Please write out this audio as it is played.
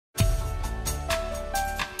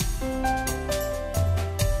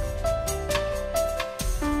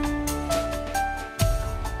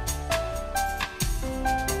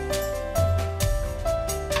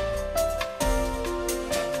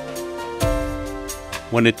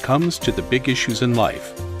When it comes to the big issues in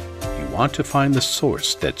life, you want to find the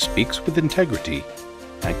source that speaks with integrity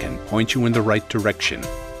and can point you in the right direction.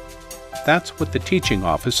 That's what the teaching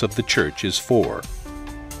office of the Church is for.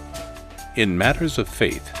 In matters of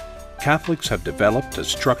faith, Catholics have developed a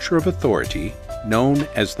structure of authority known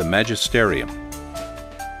as the Magisterium.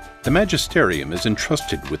 The Magisterium is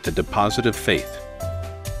entrusted with the deposit of faith.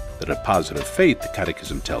 The deposit of faith, the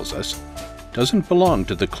Catechism tells us, doesn't belong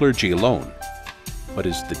to the clergy alone, but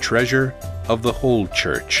is the treasure of the whole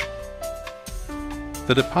Church.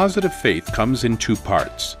 The deposit of faith comes in two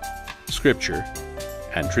parts: Scripture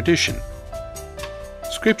and tradition.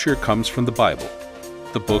 Scripture comes from the Bible,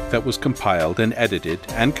 the book that was compiled and edited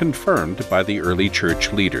and confirmed by the early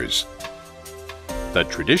Church leaders. The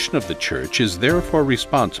tradition of the Church is therefore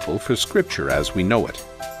responsible for Scripture as we know it.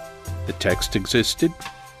 The text existed,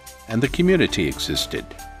 and the community existed,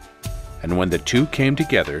 and when the two came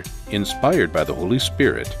together, inspired by the Holy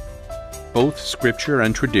Spirit, both Scripture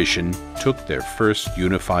and tradition took their first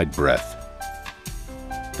unified breath.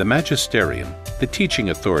 The Magisterium, the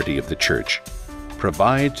teaching authority of the Church,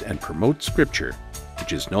 provides and promotes Scripture,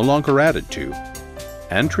 which is no longer added to,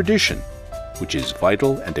 and tradition, which is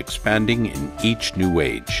vital and expanding in each new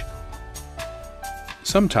age.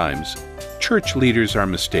 Sometimes, Church leaders are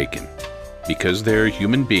mistaken because they're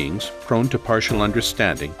human beings prone to partial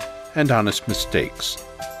understanding and honest mistakes.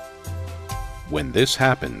 When this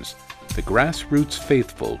happens, the grassroots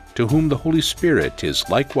faithful, to whom the Holy Spirit is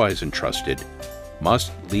likewise entrusted,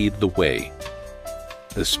 must lead the way.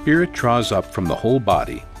 The Spirit draws up from the whole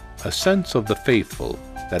body a sense of the faithful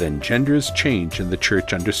that engenders change in the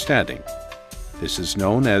Church understanding. This is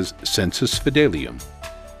known as sensus fidelium.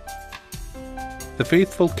 The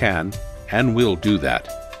faithful can and will do that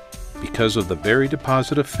because of the very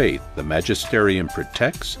deposit of faith the Magisterium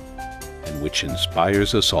protects and which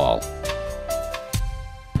inspires us all.